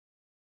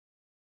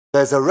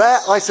There's a rare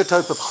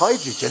isotope of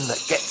hydrogen that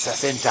gets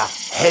us into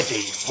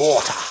heavy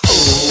water.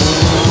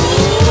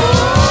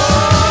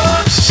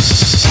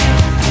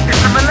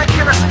 It's the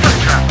molecular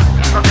structure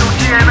of your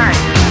DNA.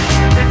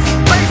 It's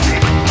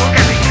basic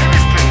organic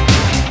chemistry.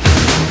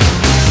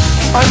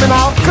 I'm an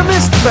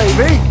alchemist,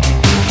 baby.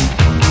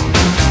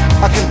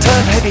 I can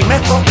turn heavy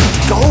metal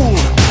into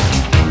gold.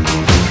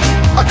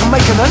 I can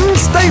make an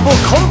unstable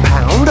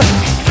compound and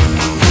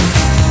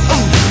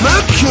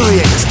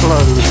mercury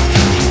explode.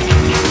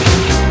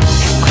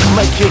 I can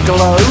make you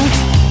glow.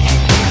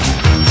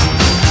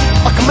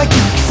 I can make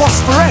you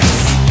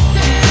phosphoresce.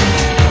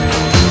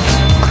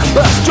 I can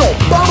burst your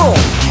bubble.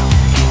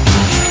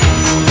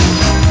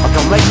 I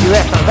can make you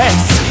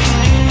effervesce.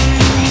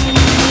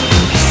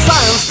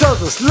 Science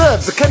tells us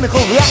love's a chemical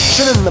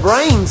reaction in the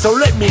brain. So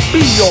let me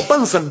be your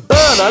Bunsen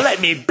burner.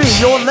 Let me be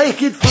your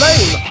naked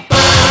flame.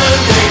 Burn,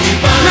 baby,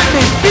 burn. Let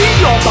me be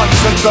your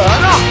Bunsen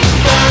burner.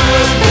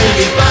 Burn,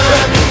 baby, burn.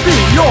 Let me be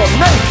your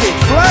naked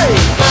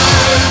flame.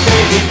 Burn,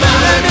 baby, burn.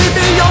 Let me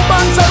be your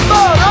Bunsen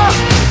burner.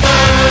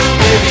 Burn,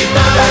 baby,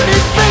 burn. Let me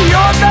be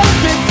your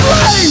naked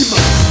flame.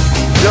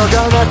 You're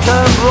gonna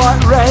turn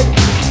bright red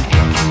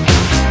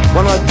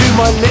when I do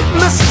my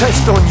litmus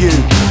test on you.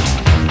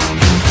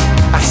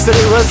 I said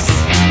it was,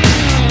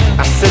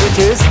 I said it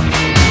is,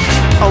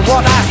 and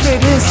what I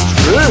said is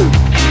true.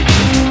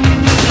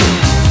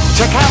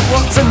 Check out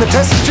what's in the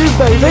test tube,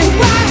 baby.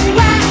 Wow,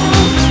 wow.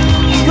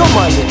 You're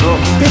my little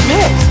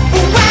pipette.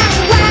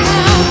 Wow,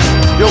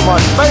 wow. You're my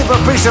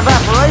favourite piece of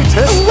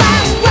apparatus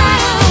Wow,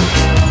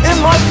 wow. in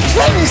my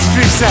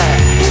chemistry set.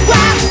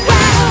 Wow,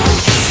 wow.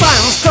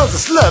 Science tells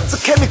us love's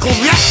a chemical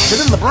reaction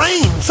in the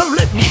brain. So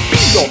let me be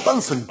your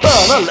Bunsen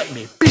burner. Let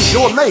me be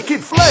your naked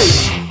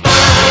flame.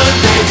 Burn,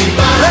 baby,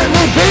 burn. Let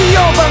me be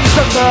your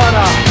Bunsen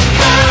burner.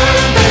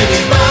 Burn, baby,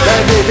 burn.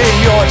 Let me be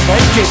your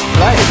naked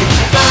flame.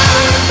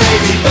 Burn,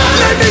 baby, burn.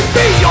 Let me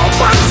be your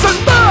Bunsen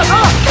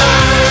burner.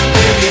 Burn,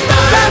 baby,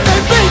 burn. Let me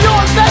be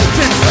your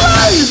naked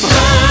flame.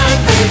 Burn,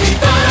 baby,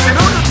 burn. In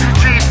order to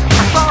achieve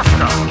a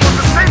faster, more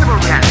sustainable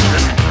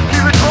reaction, you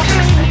would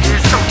obviously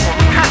use some form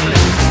of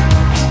catalyst,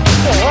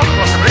 or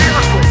possibly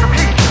a source of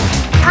heat.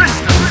 For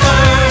instance,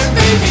 Burn,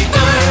 baby,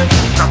 burn.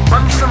 the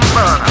Bunsen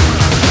burner.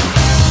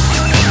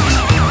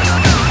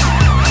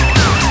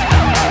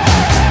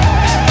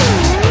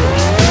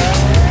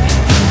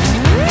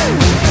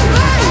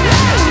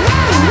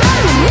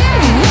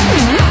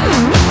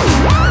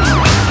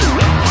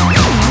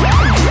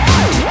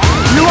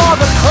 You are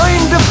the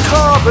kind of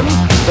carbon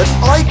that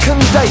I can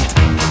date.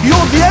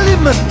 You're the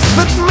element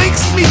that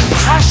makes me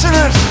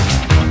passionate.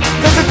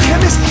 There's a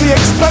chemistry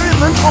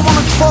experiment I want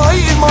to try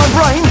in my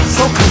brain.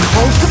 So come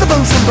close to the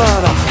Bunsen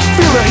burner.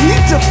 Feel the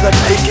heat of the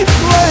naked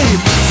flame.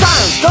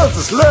 Science tells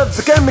us love's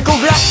a chemical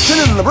reaction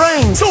in the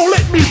brain. So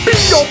let me be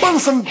your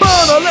Bunsen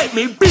burner. Let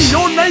me be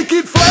your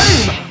naked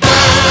flame.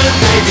 Burn,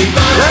 baby,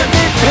 burn. Let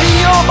me be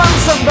your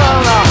Bunsen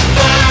burner.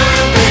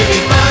 Burn, baby,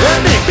 burn. Let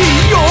me be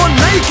your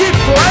naked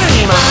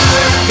flame.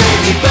 Burn,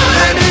 baby, burn.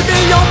 Let me be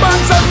your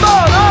Bunsen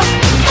burner.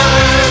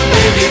 Burn,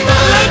 baby,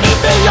 burn. Let me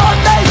be your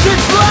naked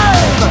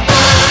flame.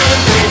 Burn,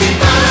 baby,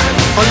 burn.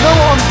 I know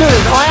what I'm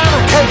doing. I am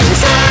a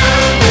chemist.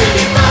 Burn,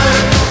 baby,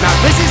 burn. Now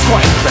this is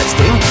quite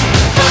interesting.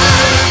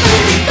 Burn,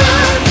 baby,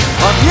 burn.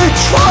 Have you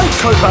tried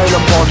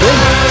covalent bonding?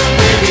 Burn,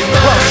 baby,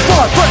 burn. Well,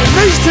 try putting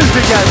these two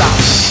together.